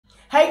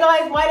Hey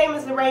guys, my name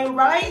is Lorraine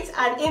Wright,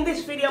 and in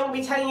this video I'm going to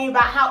be telling you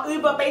about how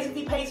Uber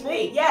basically pays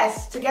me.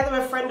 Yes, together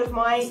with a friend of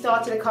mine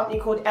started a company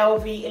called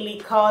LV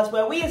Elite Cars,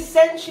 where we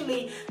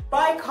essentially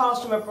buy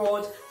cars from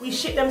abroad, we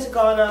ship them to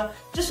Ghana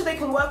just so they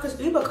can work as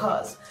Uber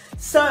cars.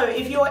 So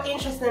if you're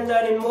interested in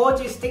learning more,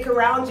 do stick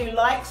around, do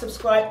like,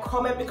 subscribe,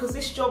 comment, because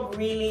this job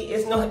really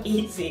is not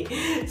easy.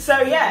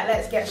 So yeah,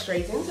 let's get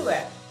straight into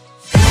it.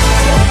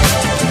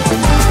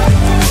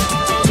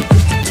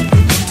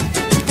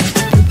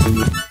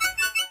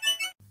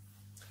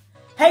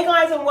 Hey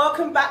guys, and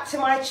welcome back to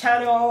my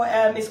channel.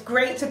 It's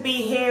great to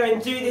be here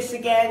and do this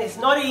again. It's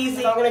not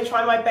easy. I'm going to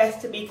try my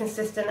best to be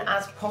consistent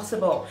as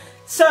possible.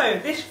 So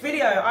this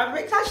video, I'm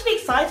actually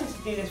excited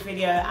to do this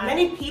video, and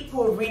many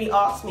people really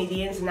ask me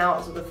the ins and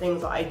outs of the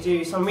things that I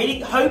do, so I'm really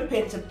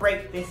hoping to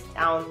break this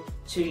down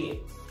to you.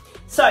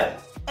 So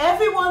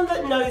everyone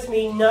that knows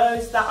me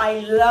knows that I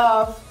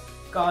love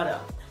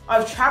Ghana.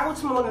 I've traveled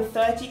to more than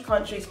 30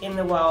 countries in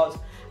the world,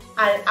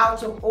 and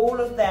out of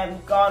all of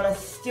them, Ghana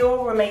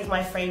still remains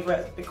my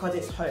favorite because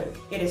it's home.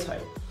 It is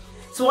home.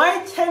 So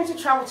I tend to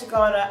travel to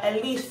Ghana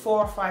at least 4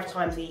 or 5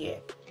 times a year.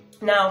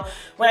 Now,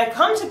 when I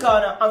come to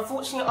Ghana,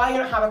 unfortunately, I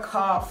don't have a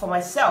car for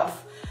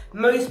myself.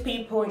 Most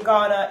people in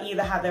Ghana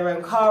either have their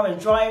own car and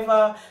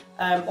driver,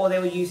 or they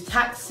will use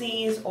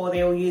taxis, or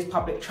they will use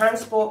public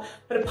transport.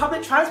 But the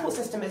public transport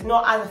system is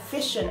not as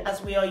efficient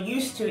as we are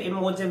used to in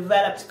more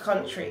developed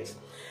countries.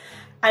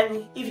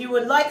 And if you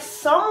would like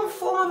some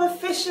form of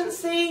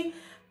efficiency,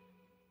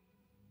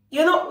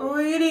 you're not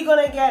really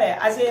going to get it.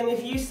 As in,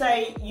 if you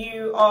say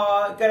you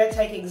are going to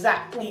take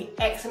exactly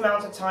X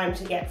amount of time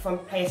to get from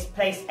place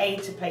A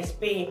to place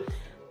B,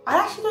 I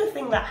actually don't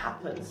think that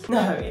happens.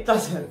 No, it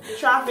doesn't.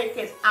 Traffic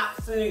is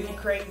absolutely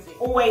crazy.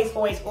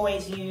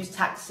 Always use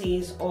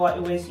taxis or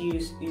always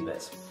use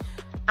Ubers.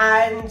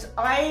 And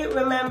I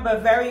remember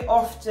very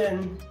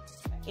often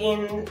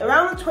in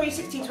around the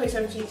 2016,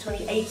 2017,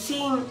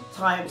 2018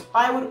 times,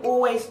 I would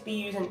always be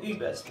using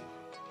Ubers.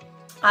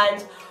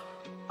 And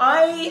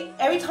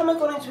every time I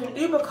got into an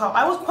Uber car,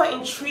 I was quite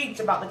intrigued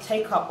about the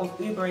take-up of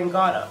Uber in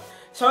Ghana.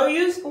 So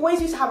I always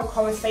used to have a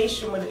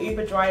conversation with the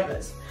Uber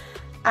drivers.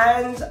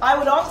 And I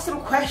would ask them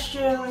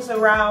questions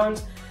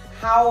around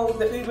how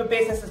the Uber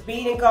business has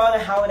been in Ghana,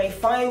 how are they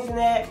finding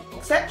it,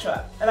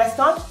 etc. And I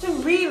started to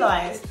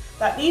realize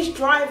that these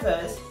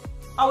drivers,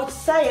 I would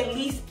say at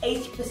least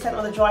 80%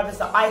 of the drivers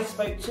that I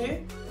spoke to,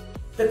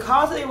 the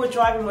cars that they were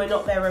driving were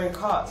not their own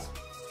cars.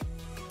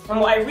 And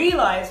what I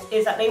realized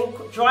is that they were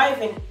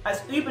driving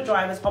as Uber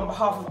drivers on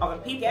behalf of other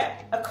people.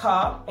 Get a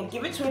car and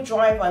give it to a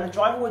driver, and the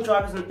driver will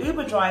drive as an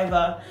Uber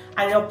driver,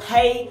 and they'll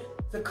pay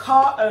the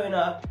car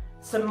owner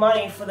some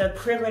money for the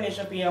privilege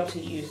of being able to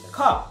use the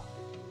car.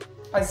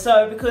 And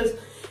so, because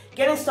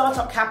getting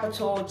startup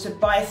capital to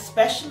buy,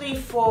 especially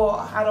for,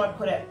 how do I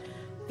put it,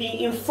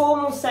 the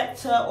informal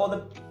sector or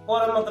the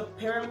bottom of the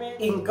pyramid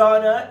in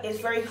Ghana, is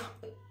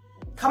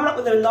coming up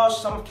with a large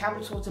sum of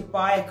capital to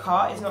buy a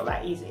car is not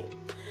that easy.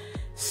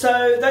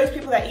 So those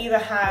people that either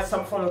have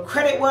some form of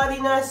credit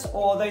worthiness,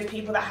 or those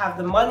people that have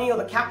the money or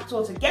the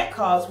capital to get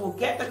cars, will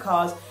get the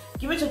cars,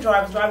 give it to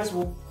drivers. Drivers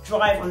will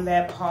drive on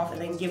their behalf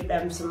and then give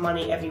them some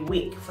money every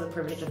week for the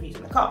privilege of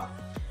using the car.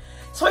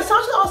 So I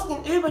started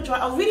asking Uber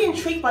drivers. I was really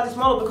intrigued by this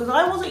model because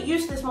I wasn't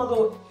used to this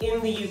model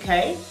in the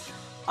UK.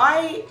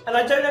 I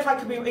don't know if I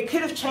could be, it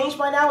could have changed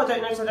by now, I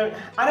don't know, because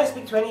I don't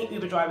speak to any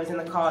Uber drivers in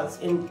the cars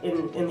in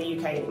the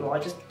UK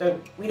anymore.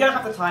 We don't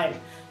have the time,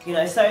 you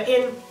know. So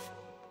in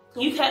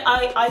UK,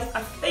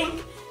 I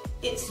think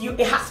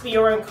it has to be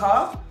your own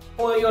car,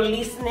 or you're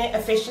leasing it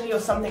officially or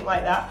something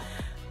like that.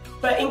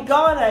 But in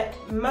Ghana,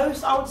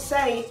 I would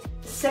say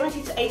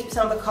 70 to 80%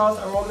 of the cars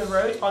that are on the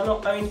road are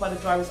not owned by the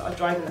drivers that are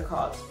driving the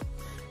cars.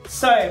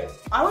 So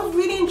I was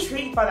really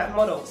intrigued by that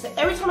model. So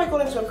every time I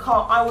got into a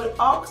car, I would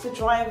ask the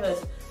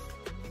drivers,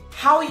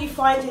 how are you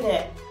finding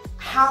it?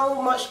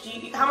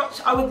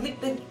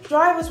 The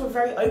drivers were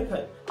very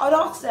open. I would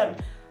ask them,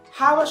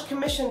 how much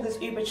commission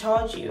does Uber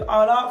charge you? I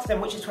would ask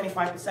them, which is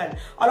 25%.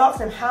 I'd ask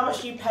them, how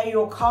much do you pay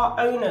your car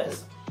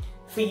owners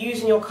for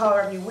using your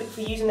car every week,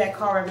 for using their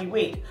car every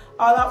week?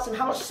 I'd ask them,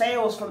 how much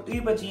sales from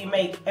Uber do you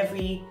make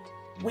every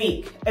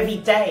week, every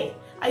day?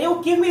 And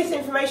they'll give me this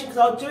information because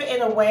I'll do it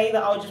in a way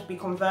that I'll just be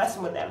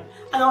conversing with them.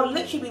 And I'll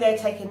literally be there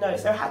taking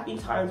notes. There have been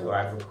times where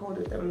I've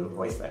recorded them in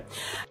voice note.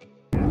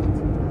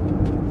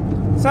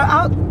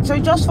 So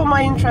just for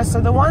my interest, so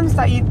the ones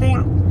that you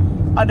think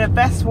are the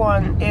best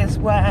one is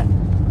where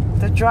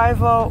the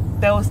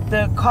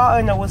the car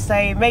owner will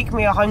say, make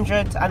me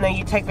 100 and then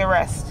you take the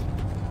rest,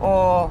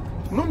 or?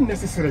 Not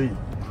necessarily,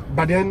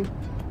 but then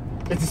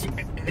it is,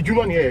 you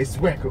know, it's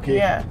work, okay?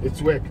 Yeah.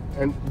 It's work.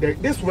 And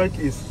this work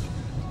it's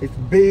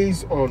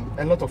based on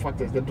a lot of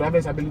factors. The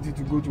driver's ability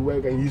to go to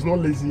work, and he's not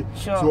lazy.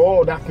 Sure. So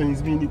all that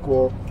things being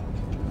equal,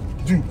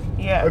 do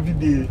every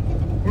day.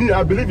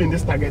 I believe in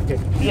this target thing.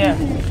 Yeah.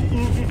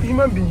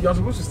 Human being, you're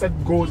supposed to set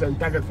goals and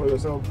target for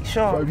yourself.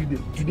 Sure. For every day.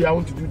 Today I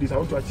want to do this, I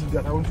want to achieve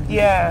that, I want to do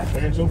this.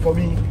 And so for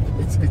me,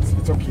 it's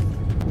okay.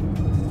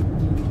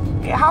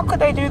 How could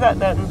they do that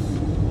then?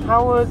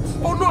 How would?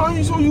 Oh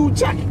no, so you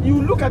check,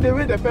 you look at the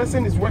way the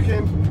person is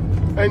working,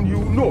 and you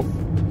know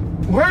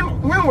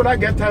when would I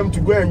get time to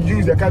go and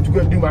use the car to go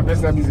and do my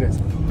personal business?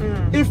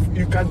 If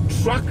you can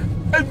track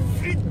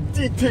every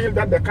detail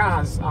that the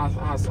car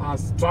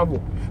has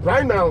traveled.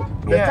 Right now,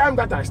 the time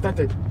that I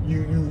started,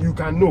 you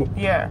can know.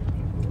 Yeah.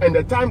 And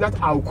the time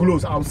that I'll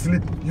close, I'll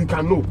sleep, you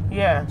can know.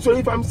 Yeah. So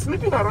if I'm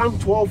sleeping around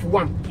 12,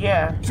 1,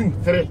 2,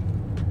 3,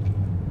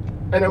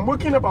 and I'm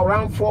waking up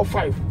around 4,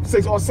 5,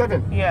 6, or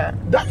 7. Yeah.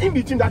 That in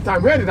between that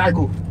time, where did I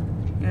go?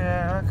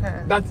 Yeah,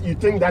 okay. That you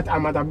think that I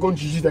might have gone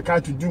to use the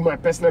car to do my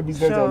personal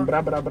business and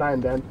blah blah blah,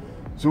 and then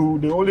so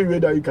the only way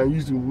that you can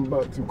use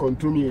to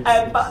control me is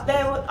but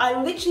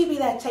I'll literally be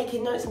there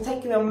taking notes and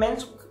taking a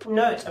mental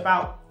note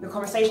about the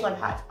conversation I've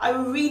had. I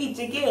will really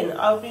dig in.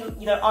 I'll be,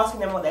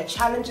 asking them what their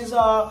challenges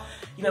are,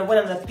 when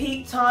are the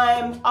peak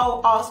times.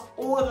 I'll ask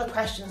all of the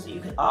questions that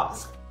you could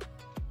ask.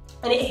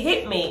 And it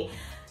hit me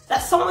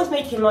that someone's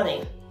making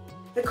money.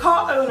 The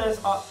car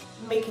owners are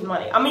making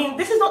money. I mean,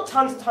 this is not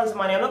tons and tons of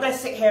money. I'm not going to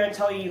sit here and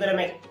tell you you're going to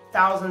make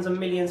thousands and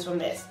millions from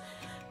this.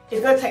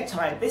 It's going to take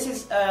time. This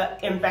is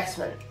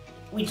investment.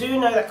 We do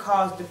know that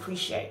cars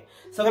depreciate.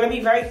 So I'm going to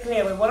be very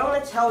clear with what I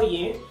want to tell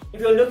you.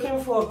 If you're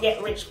looking for a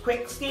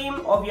get-rich-quick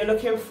scheme, or if you're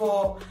looking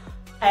for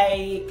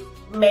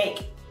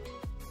make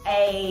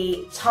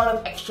a ton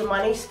of extra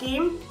money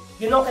scheme,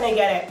 you're not going to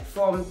get it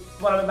from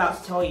what I'm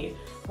about to tell you.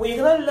 What you're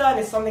going to learn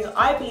is something that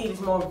I believe is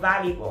more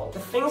valuable. The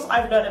things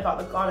I've learned about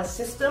the Ghana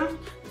system,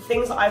 the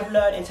things that I've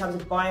learned in terms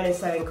of buying and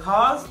selling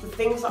cars, the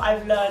things that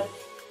I've learned,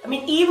 I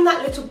mean, even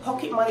that little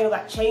pocket money or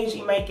that change that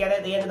you may get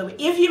at the end of the week,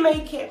 if you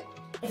make it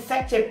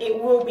effective,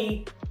 it will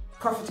be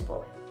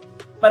profitable.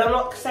 But I'm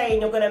not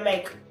saying you're going to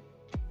make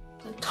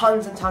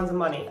tons and tons of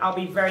money. I'll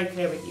be very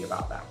clear with you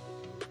about that.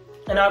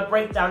 And I'll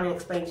break down and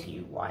explain to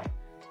you why.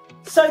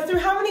 So through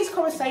having these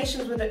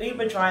conversations with the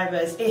Uber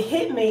drivers, it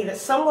hit me that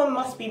someone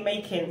must be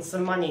making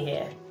some money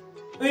here.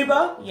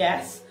 Uber,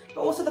 yes,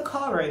 but also the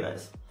car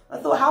owners. I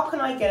thought, how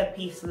can I get a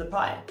piece of the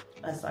pie,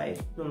 as I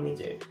normally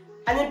do?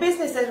 And in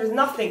business, there is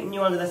nothing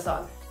new under the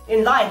sun.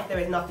 In life, there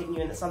is nothing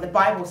new in the sun. The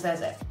Bible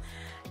says it.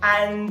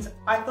 And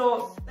I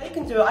thought, they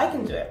can do it, I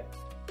can do it.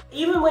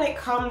 Even when it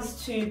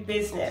comes to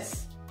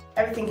business,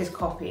 everything is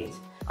copied.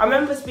 I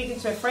remember speaking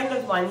to a friend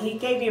of mine, he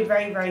gave me a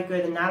very, very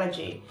good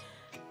analogy.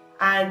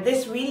 And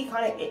this really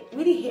it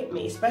really hit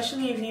me,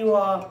 especially if you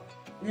are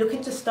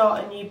looking to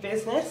start a new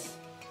business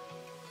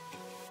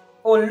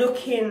or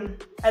looking,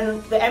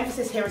 and the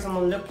emphasis here is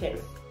on looking.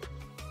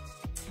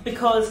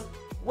 Because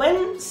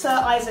when Sir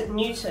Isaac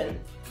Newton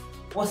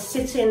was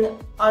sitting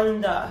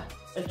under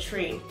a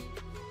tree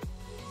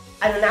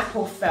and an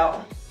apple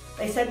fell,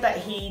 they said that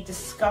he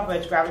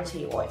discovered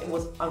gravity, or it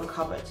was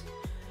uncovered.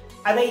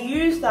 And they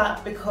use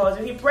that because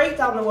if you break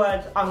down the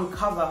word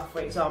uncover,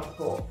 for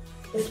example,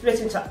 it's split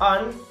into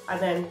un and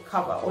then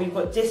cover, or you've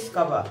got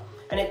discover,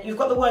 and you've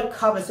got the word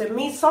cover, so it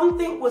means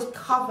something was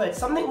covered,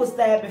 something was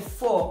there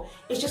before,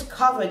 it's just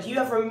covered. You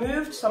have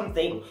removed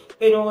something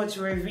in order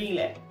to reveal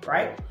it,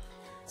 right?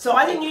 So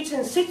Isaac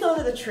Newton sitting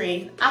under the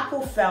tree,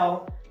 apple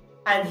fell,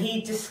 and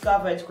he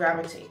discovered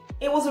gravity.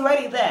 It was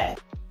already there.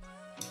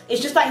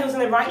 It's just that he was in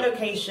the right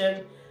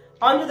location,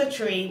 under the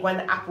tree when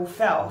the apple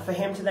fell, for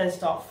him to then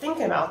start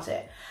thinking about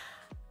it.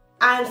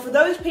 And for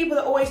those people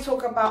that always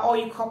talk about, oh,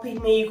 you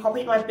copied me, you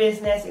copied my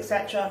business,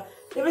 etc.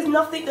 There is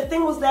nothing, the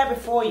thing was there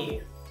before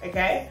you,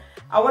 okay?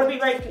 I want to be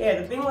very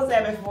clear, the thing was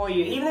there before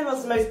you. Even if it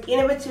was the most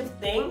innovative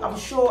thing, I'm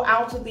sure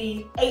out of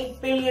the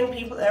 8 billion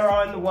people there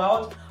are in the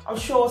world, I'm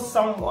sure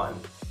someone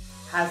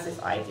has this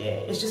idea.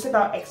 It's just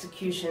about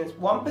execution. It's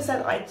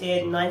 1%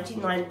 idea,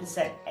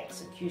 99%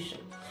 execution.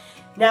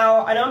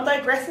 Now, I know I'm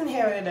digressing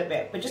here a little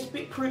bit, but just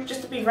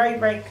to be very,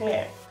 very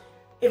clear,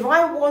 if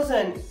I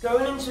wasn't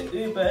going into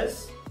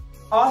Ubers,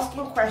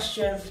 asking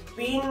questions,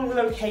 being in the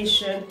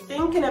location,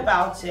 thinking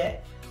about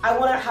it, I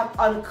wouldn't have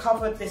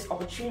uncovered this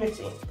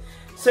opportunity.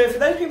 So for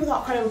those people that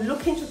are kind of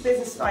looking for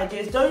business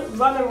ideas, don't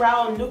run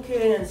around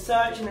looking and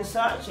searching and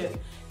searching.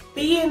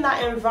 Be in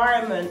that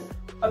environment,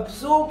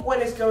 absorb what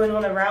is going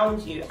on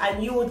around you,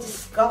 and you will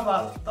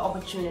discover the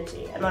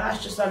opportunity. And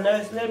that's just, I know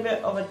it's a little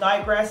bit of a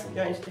digress and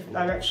going into a different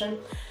direction,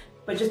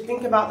 but just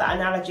think about that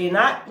analogy. And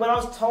that, when I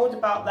was told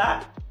about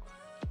that,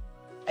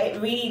 I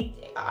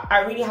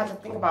really had to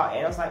think about it,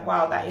 and I was like,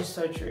 wow, that is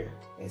so true.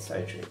 It's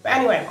so true. But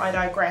anyway, I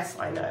digress,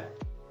 I know.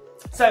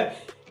 So,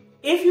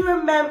 if you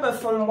remember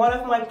from one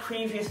of my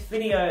previous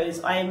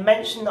videos, I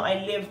mentioned that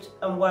I lived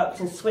and worked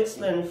in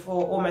Switzerland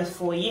for almost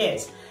 4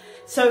 years.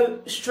 So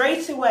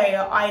straight away,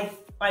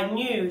 I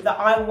knew that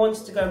I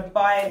wanted to go and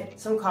buy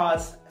some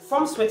cars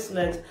from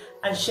Switzerland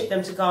and ship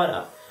them to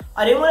Ghana.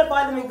 I didn't want to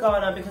buy them in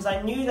Ghana because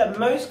I knew that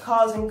most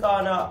cars in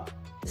Ghana,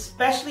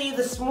 especially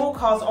the small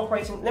cars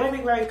operating, let me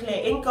be very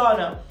clear, in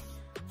Ghana,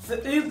 for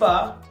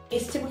Uber,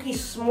 it's typically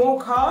small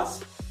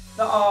cars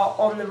that are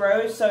on the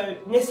road, so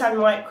Nissan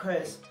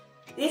Micros.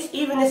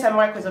 Even Nissan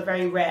Micros are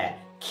very rare.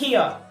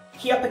 Kia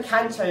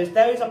Picantos,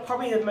 those are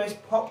probably the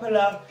most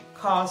popular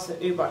cars for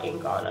Uber in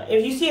Ghana.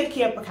 If you see a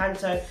Kia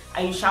Picanto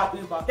and you shout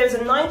Uber, there's a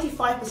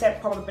 95%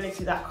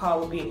 probability that car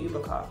will be an Uber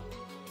car.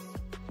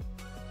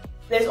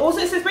 There's also,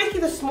 so it's basically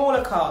the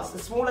smaller cars. The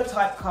smaller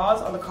type cars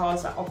are the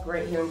cars that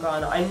operate here in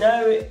Ghana. I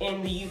know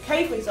in the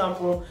UK, for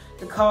example,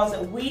 the cars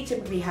that we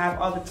typically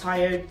have are the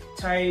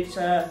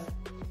Toyota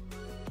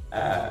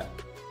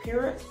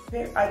Purus?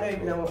 I don't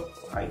even know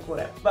how you call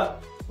it,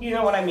 but you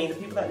know what I mean. The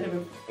people that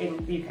live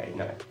in the UK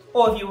know.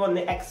 Or if you want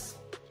the X,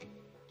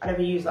 I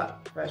never use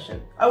that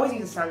version. I always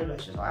use the standard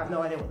version, so I have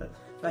no idea what the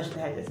version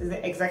ahead is. Is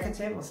it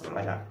executive or something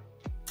like that?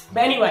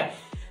 But anyway,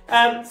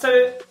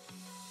 so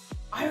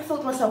I thought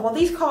to myself, well,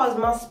 these cars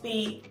must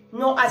be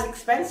not as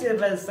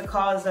expensive as the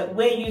cars that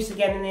we're used to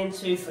getting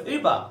into for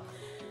Uber.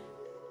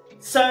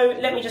 So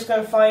let me just go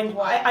and find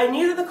what I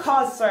knew that the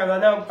cars, sorry, I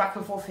know I'm back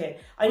and forth here.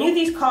 I knew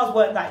these cars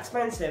weren't that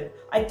expensive.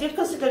 I did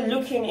consider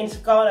looking into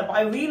Ghana, but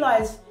I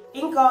realized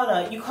in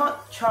Ghana, you can't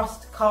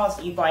trust cars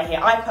that you buy here.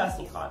 I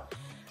personally can't.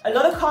 A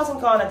lot of cars in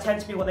Ghana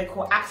tend to be what they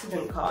call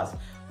accident cars,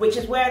 which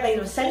is where they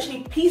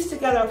essentially piece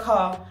together a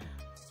car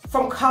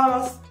from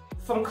cars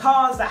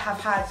that have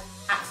had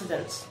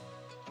accidents.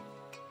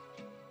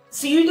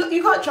 So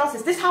you can't trust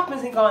this. This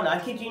happens in Ghana, I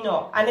kid you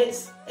not. And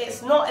it's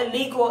not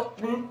illegal.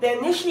 There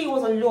initially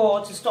was a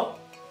law to stop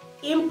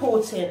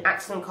importing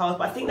accident cars,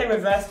 but I think they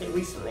reversed it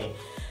recently.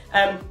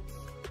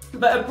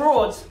 But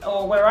abroad,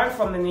 or where I'm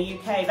from in the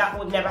UK, that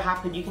would never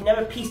happen. You can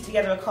never piece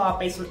together a car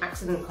based on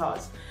accident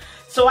cars.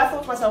 So I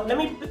thought to myself,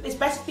 it's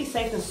best to be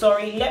safe than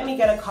sorry, let me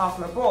get a car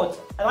from abroad.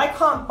 And I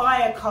can't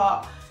buy a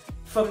car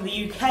from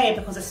the UK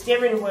because the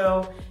steering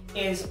wheel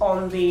is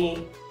on the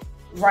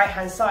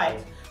right-hand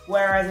side.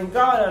 Whereas in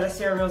Ghana, the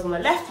steering wheel is on the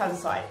left-hand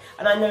side.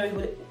 And I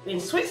know in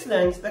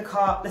Switzerland,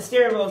 the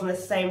steering wheel is on the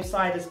same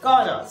side as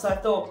Ghana. So I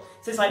thought,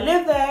 since I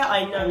live there,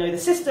 I know the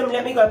system,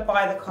 let me go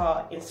buy the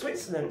car in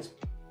Switzerland.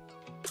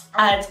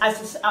 And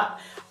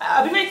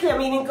I'll be very clear, I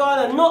mean, in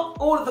Ghana, not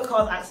all of the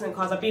cars are accident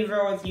cars. I'll be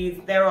real with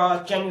you, there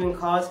are genuine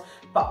cars.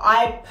 But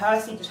I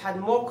personally just had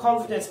more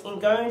confidence in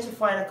going to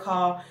find a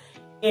car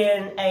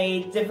in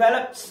a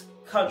developed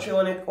country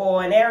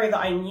or an area that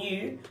I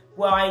knew,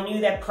 where I knew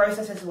their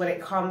processes when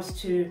it comes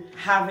to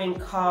having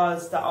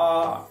cars that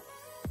are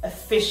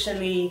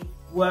officially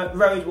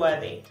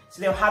roadworthy.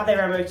 So they'll have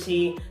their MOT,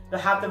 they'll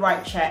have the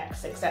right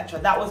checks, etc.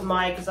 That was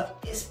because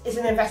it's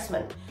an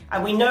investment.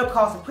 And we know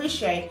cars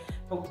appreciate,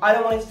 but I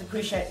don't want it to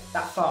depreciate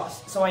that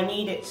fast. So I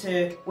need it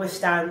to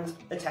withstand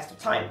the test of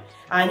time.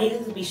 And I need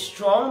it to be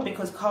strong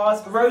because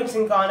roads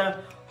in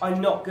Ghana are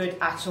not good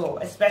at all,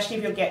 especially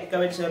if you're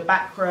going to a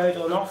back road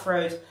or an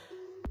off-road.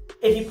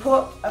 If you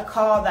put a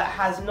car that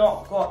has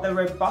not got the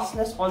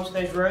robustness onto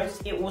those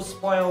roads, it will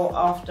spoil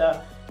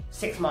after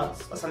 6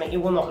 months or something. It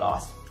will not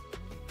last.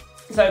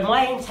 So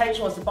my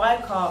intention was to buy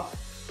a car,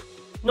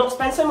 not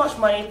spend so much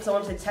money because I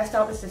wanted to test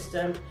out the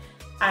system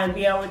and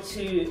be able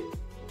to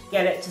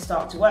get it to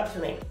start to work for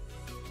me.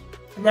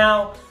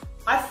 Now,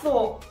 I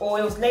thought, or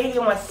it was laid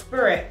in my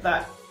spirit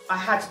that I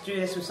had to do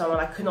this with someone.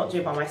 I could not do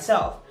it by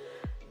myself.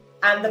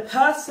 And the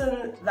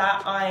person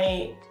that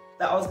I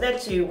was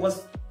led to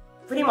was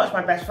pretty much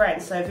my best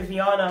friend, so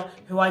Viviana,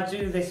 who I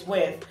do this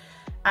with,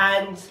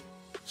 and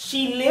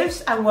she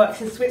lives and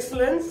works in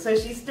Switzerland, so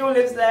she still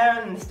lives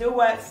there and still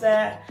works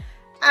there,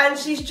 and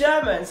she's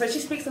German, so she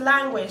speaks the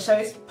language, so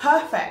it's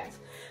perfect.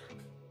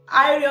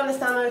 I only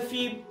understand a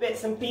few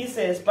bits and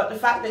pieces, but the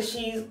fact that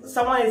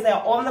someone is there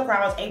on the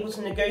ground, able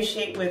to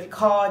negotiate with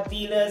car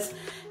dealers,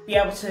 be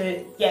able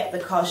to get the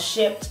car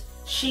shipped.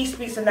 She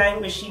speaks the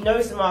language, she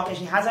knows the market,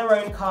 she has her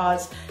own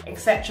cars,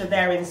 etc.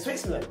 there in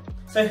Switzerland.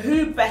 So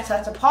who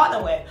better to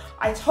partner with?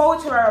 I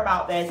told her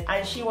about this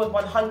and she was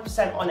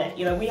 100% on it.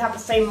 You know, we have the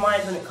same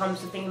minds when it comes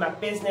to thinking about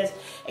business,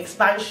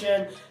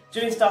 expansion,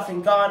 doing stuff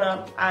in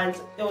Ghana, and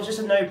it was just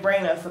a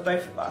no-brainer for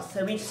both of us.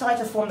 So we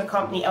decided to form the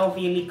company LV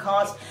Elite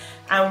Cars,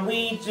 and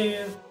we do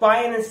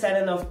buying and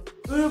selling of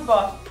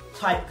Uber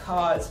type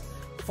cars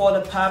for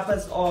the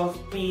purpose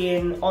of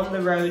being on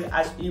the road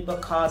as Uber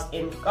cars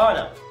in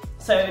Ghana.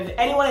 So if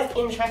anyone is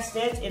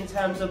interested in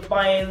terms of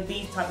buying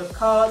these type of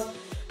cars,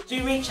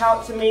 do reach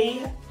out to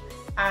me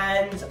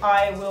and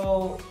I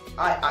will,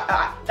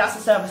 that's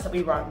the service that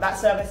we run. That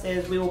service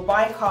is we will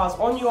buy cars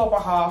on your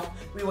behalf,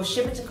 we will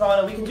ship it to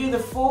Ghana, we can do the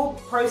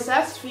full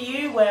process for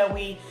you where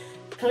we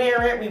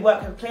clear it, we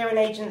work with clearing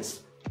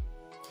agents,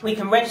 we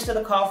can register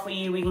the car for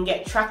you, we can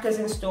get trackers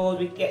installed,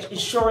 we can get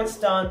insurance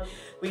done,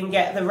 we can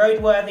get the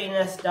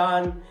roadworthiness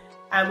done,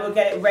 and we'll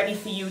get it ready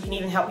for you, we can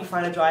even help you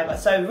find a driver.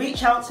 So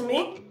reach out to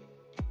me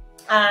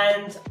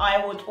and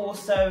I would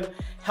also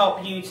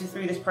help you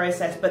through this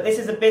process. But this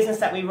is a business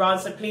that we run,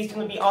 so please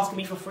don't be asking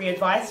me for free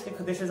advice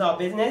because this is our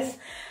business.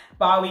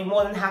 But I'll be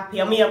more than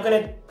happy. I mean, I'm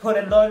going to put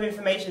a lot of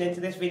information into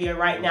this video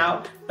right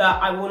now,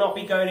 but I will not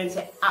be going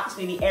into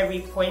absolutely every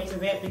point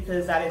of it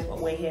because that is what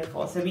we're here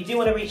for. So if you do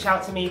want to reach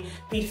out to me,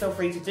 please feel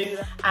free to do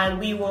that. And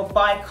we will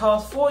buy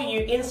cars for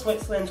you in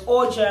Switzerland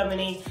or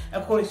Germany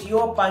according to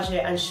your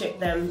budget and ship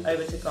them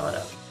over to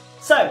Ghana.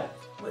 So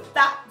with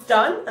that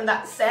done and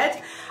that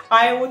said,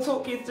 I will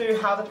talk you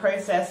through how the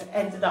process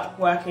ended up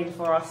working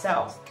for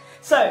ourselves.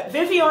 So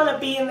Viviana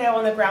being there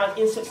on the ground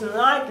in Switzerland,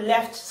 I'd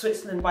left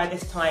Switzerland by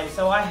this time,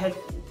 so I had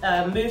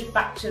moved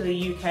back to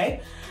the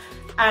UK,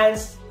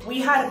 and we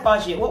had a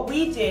budget. What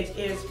we did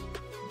is,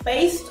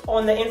 based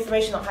on the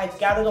information that I had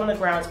gathered on the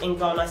ground in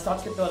Ghana, I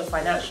started to build a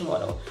financial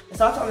model. I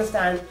started to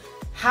understand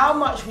how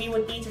much we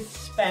would need to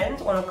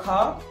spend on a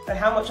car and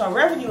how much our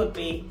revenue would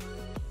be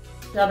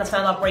to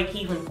understand our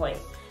break-even point.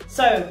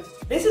 So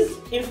this is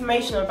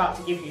information I'm about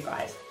to give you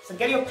guys. So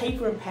get your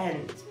paper and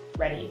pens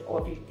ready,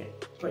 or if you can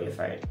put your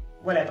phone,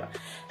 whatever.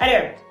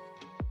 Anyway,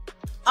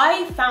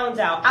 I found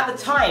out at the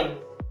time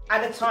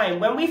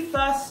when I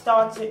first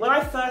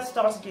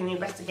started doing the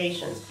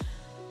investigations,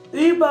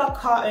 Uber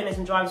car owners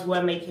and drivers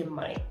were making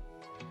money.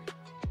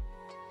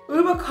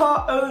 Uber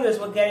car owners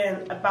were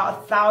getting about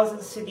 1,000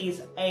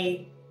 cedis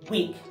a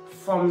week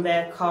from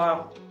their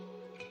car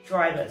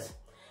drivers.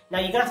 Now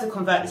you're gonna have to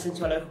convert this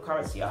into a local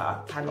currency. I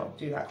cannot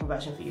do that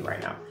conversion for you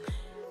right now.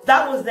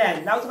 That was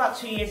then, that was about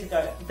 2 years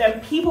ago. Then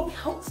people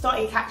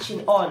started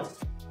catching on.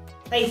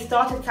 They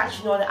started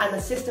catching on and the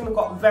system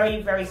got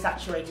very, very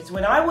saturated. So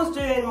when I was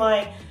doing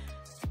my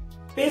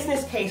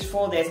business case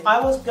for this, I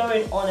was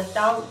going on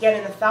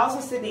getting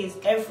 1,000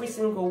 cedis every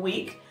single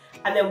week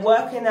and then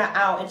working that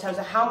out in terms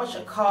of how much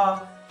a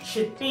car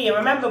should be. And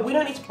remember, we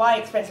don't need to buy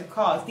expensive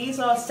cars. These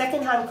are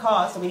second-hand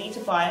cars that we need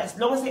to buy as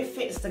long as it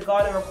fits the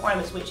Ghana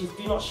requirements, which is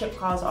do not ship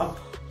cars that are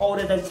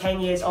older than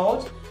 10 years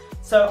old.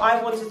 So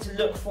I wanted to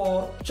look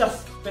for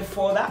just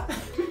before that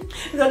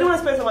because I don't want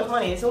to spend so much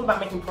money. It's all about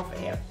making profit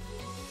here.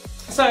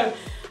 So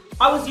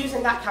I was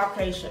using that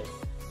calculation.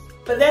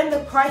 But then the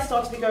price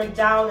started to go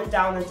down and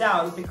down and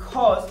down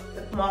because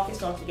the market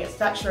started to get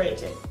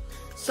saturated.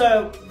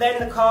 So then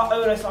the car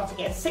owners started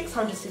getting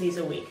 600 cedis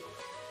a week.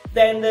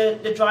 Then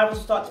the drivers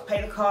will start to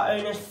pay the car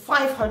owners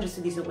 500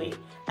 cedis a week.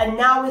 And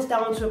now it's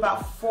down to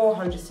about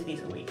 400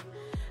 cedis a week.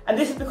 And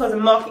this is because the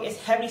market is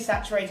heavily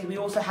saturated. We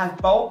also have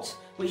Bolt,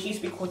 which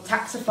used to be called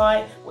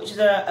Taxify, which is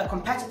a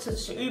competitor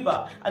to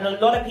Uber. And a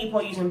lot of people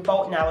are using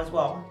Bolt now as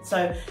well.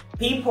 So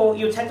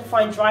you'll tend to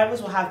find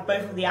drivers will have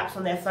both of the apps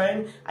on their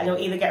phone and they'll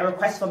either get a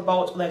request from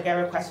Bolt or they'll get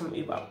a request from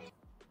Uber.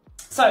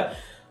 So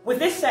with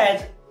this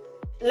said,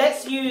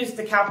 let's use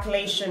the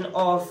calculation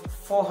of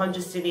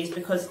 400 cedis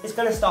because it's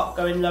going to start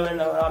going lower and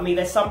lower. I mean,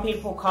 there's some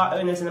people, car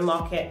owners in the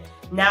market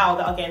now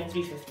that are getting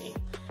 350.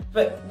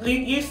 But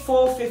use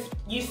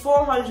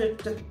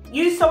 400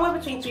 use somewhere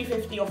between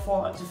 350 or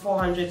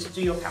 400 to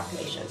do your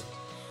calculations.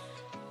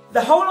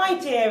 The whole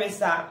idea is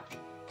that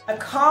a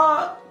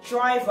car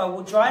driver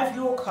will drive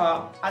your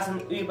car as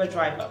an Uber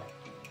driver.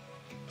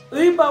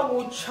 Uber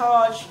will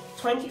charge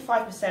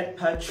 25%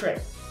 per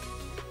trip.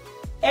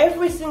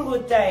 Every single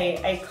day,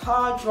 a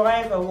car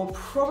driver will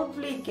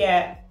probably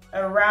get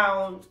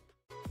around...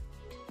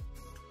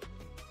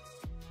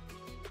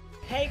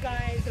 Hey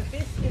guys, so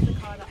this is the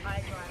car that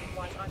I drive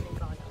while I'm in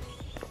Ghana.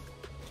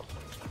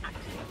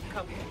 Actually,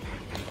 come.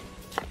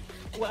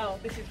 Well,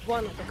 this is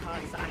one of the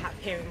cars that I have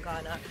here in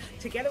Ghana.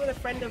 Together with a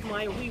friend of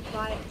mine, we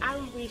buy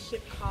and we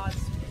ship cars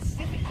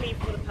specifically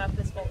for the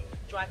purpose of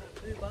driving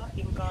Uber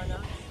in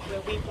Ghana,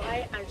 where we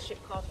buy and ship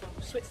cars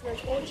from Switzerland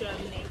or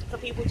Germany for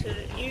people to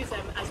use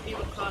them as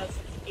Uber cars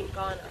in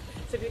Ghana.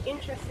 So if you're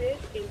interested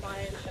in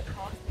buying a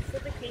car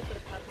specifically for the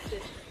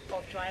purposes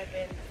of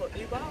driving for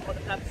Uber or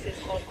the purposes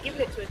of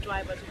giving it to a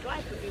driver to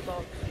drive for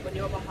Uber on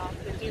your behalf,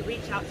 then do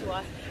reach out to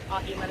us.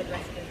 Our email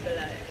address is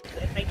below. So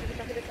thank you for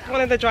checking this out.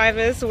 One of the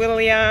drivers,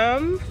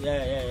 William.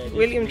 Yeah.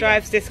 William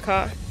drives this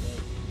car.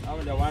 Yeah.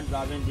 I'm the one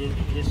driving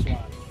this one.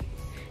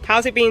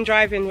 How's it been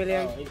driving,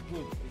 William? Oh, it's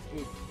good.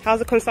 How's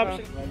the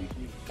consumption? Very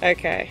good.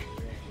 Okay.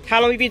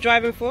 How long have you been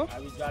driving for?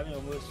 I've been driving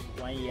almost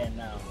 1 year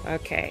now.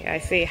 Okay, I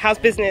see. How's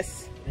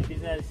business? The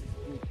business is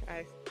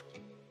good.